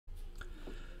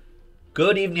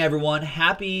Good evening, everyone.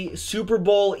 Happy Super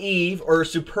Bowl Eve, or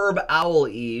Superb Owl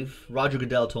Eve. Roger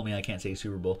Goodell told me I can't say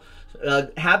Super Bowl.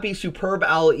 Happy Superb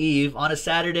Owl Eve on a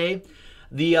Saturday.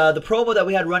 The promo that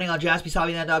we had running on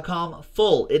JaspysHobbyland.com,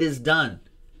 full. It is done.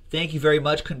 Thank you very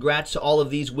much. Congrats to all of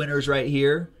these winners right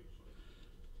here.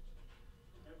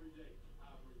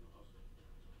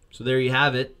 So there you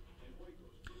have it.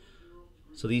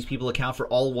 So these people account for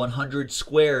all 100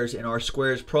 squares in our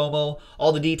squares promo.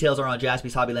 All the details are on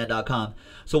JaspysHobbyland.com.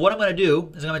 So what I'm going to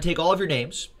do is I'm going to take all of your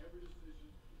names,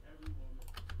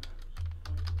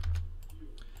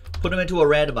 put them into a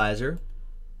randomizer.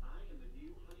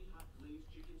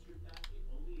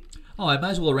 Oh, I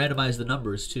might as well randomize the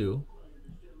numbers too.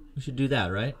 We should do that,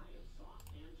 right?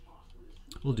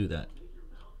 We'll do that.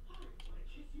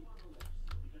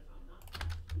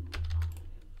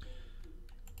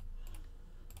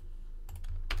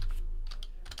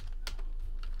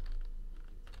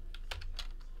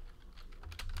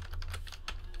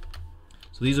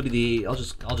 So these will be the, I'll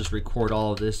just record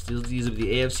all of this. These will be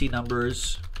the AFC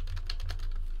numbers.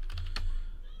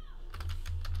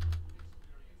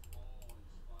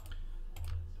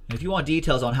 And if you want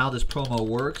details on how this promo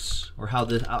works, or how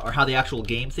the actual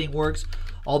game thing works,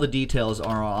 all the details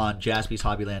are on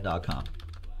JaspysHobbyland.com.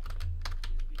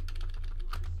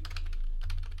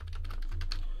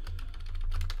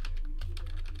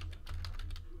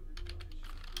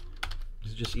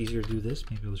 Is it just easier to do this?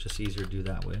 Maybe it was just easier to do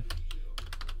that way.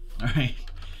 All right,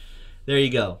 there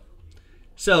you go.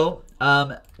 So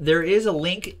there is a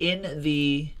link in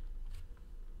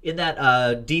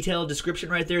that detailed description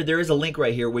right there. There is a link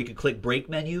right here where you can click Break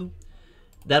Menu.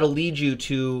 That'll lead you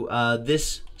to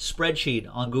this spreadsheet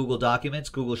on Google Documents,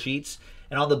 Google Sheets,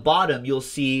 and on the bottom you'll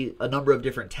see a number of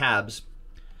different tabs.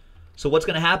 So what's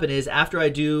going to happen is after I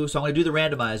do, so I'm going to do the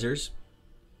randomizers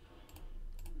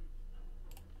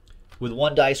with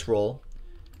one dice roll,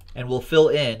 and we'll fill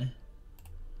in.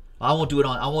 I won't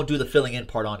do the filling in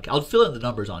part on. I'll fill in the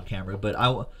numbers on camera, but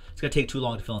it's gonna take too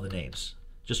long to fill in the names.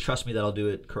 Just trust me that I'll do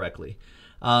it correctly.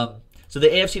 So the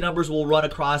AFC numbers will run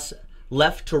across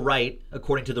left to right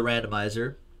according to the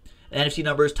randomizer. The NFC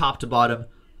numbers top to bottom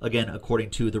again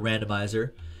according to the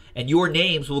randomizer, and your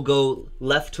names will go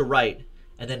left to right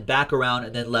and then back around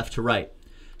and then left to right.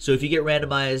 So if you get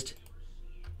randomized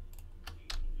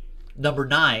number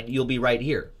 9, you'll be right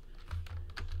here.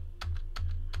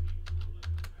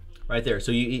 Right there.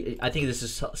 So I think this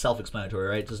is self-explanatory,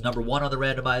 right? There's number 1 on the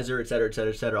randomizer, et cetera, et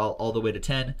cetera, et cetera, all the way to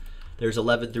 10. There's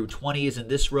 11 through 20 is in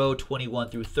this row, 21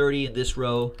 through 30 in this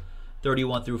row,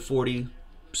 31 through 40,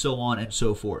 so on and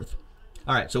so forth.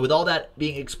 All right, so with all that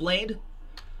being explained,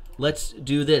 let's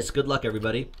do this. Good luck,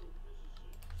 everybody.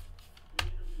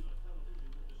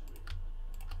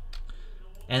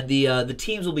 And the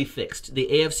teams will be fixed. The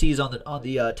AFC is on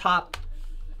the top,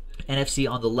 NFC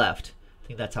on the left. I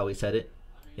think that's how we said it.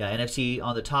 Yeah, NFC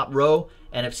on the top row,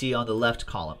 NFC on the left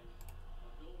column.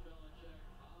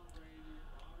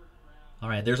 All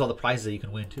right, there's all the prizes that you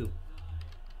can win too.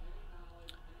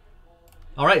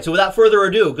 All right, so without further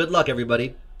ado, good luck,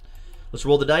 everybody. Let's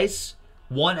roll the dice.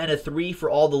 1 and a 3 for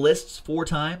all the lists, 4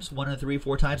 times. 1 and a 3,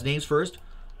 4 times. Names first.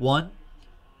 1,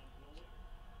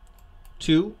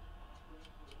 2,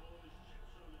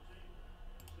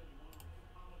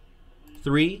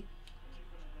 3,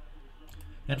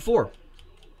 and 4.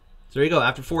 So there you go.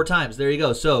 After 4 times, there you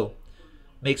go. So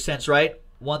makes sense, right?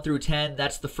 1 through 10,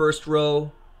 that's the first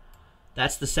row.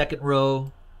 That's the second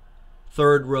row,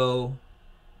 third row,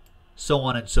 so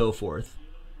on and so forth.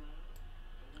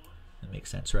 That makes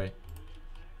sense, right?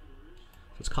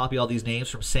 Let's copy all these names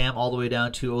from Sam all the way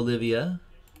down to Olivia.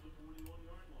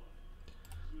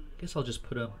 I guess I'll just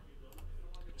put them.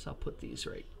 I'll put these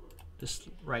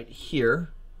right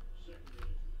here.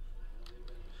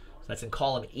 That's in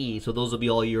column E, so those will be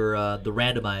all your the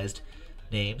randomized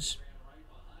names.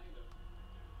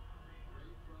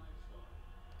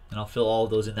 And I'll fill all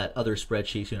of those in that other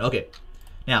spreadsheet soon. Okay,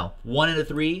 now 1 and a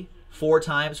 3, 4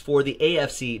 times for the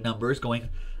AFC numbers going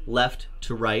left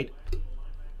to right.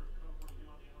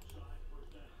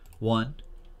 1,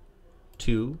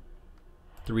 2,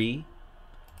 3,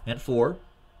 and 4.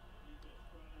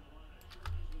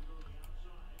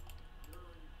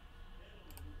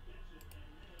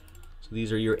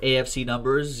 These are your AFC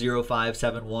numbers,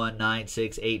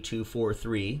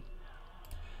 0571968243.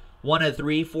 1 and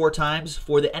 3, 4 times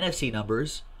for the NFC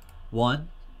numbers, 1,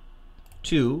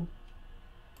 2,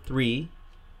 3,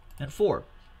 and 4.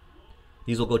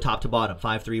 These will go top to bottom,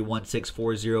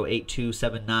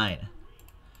 5316408279.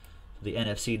 The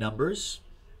NFC numbers.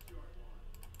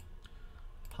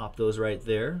 Pop those right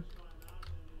there.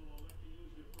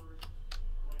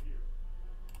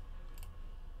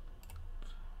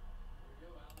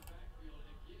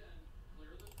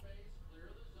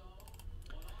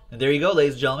 And there you go,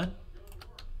 ladies and gentlemen.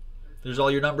 There's all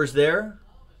your numbers there.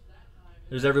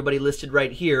 There's everybody listed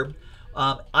right here.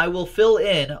 I will fill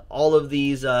in all of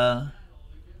these, all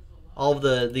of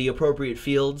the appropriate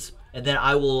fields, and then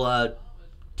I will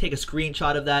take a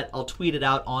screenshot of that. I'll tweet it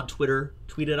out on Twitter.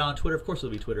 Tweet it on Twitter. Of course, it'll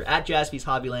be Twitter at Jaspys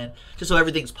Hobbyland, just so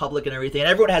everything's public and everything. And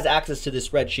everyone has access to this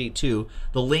spreadsheet too.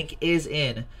 The link is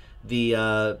in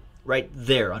the right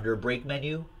there under break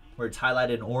menu where it's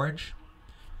highlighted in orange.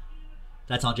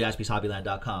 That's on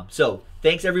JaspysHobbyland.com. So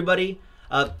thanks everybody.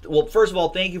 Well, first of all,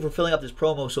 thank you for filling up this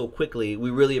promo so quickly. We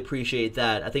really appreciate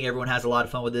that. I think everyone has a lot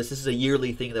of fun with this. This is a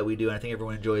yearly thing that we do, and I think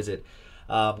everyone enjoys it.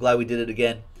 I'm glad we did it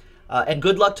again. And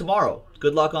good luck tomorrow.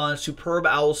 Good luck on Superb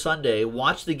Owl Sunday.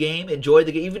 Watch the game. Enjoy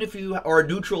the game. Even if you are a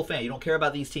neutral fan, you don't care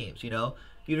about these teams, you know.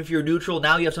 Even if you're neutral,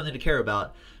 now you have something to care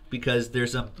about because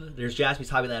there's Jaspys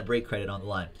Hobbyland break credit on the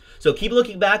line. So keep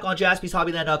looking back on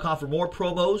JaspysHobbyland.com for more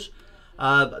promos.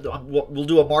 We'll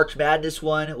do a March Madness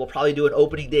one. We'll probably do an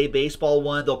opening day baseball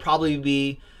one. There'll probably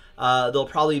be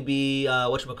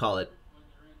whatchamacallit.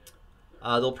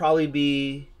 There'll probably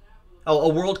be a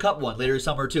World Cup one later this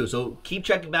summer too. So keep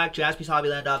checking back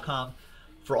JaspysHobbyland.com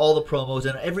for all the promos,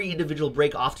 and every individual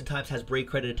break oftentimes has break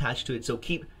credit attached to it. So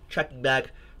keep checking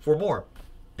back for more.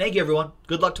 Thank you, everyone.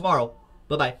 Good luck tomorrow.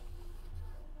 Bye-bye.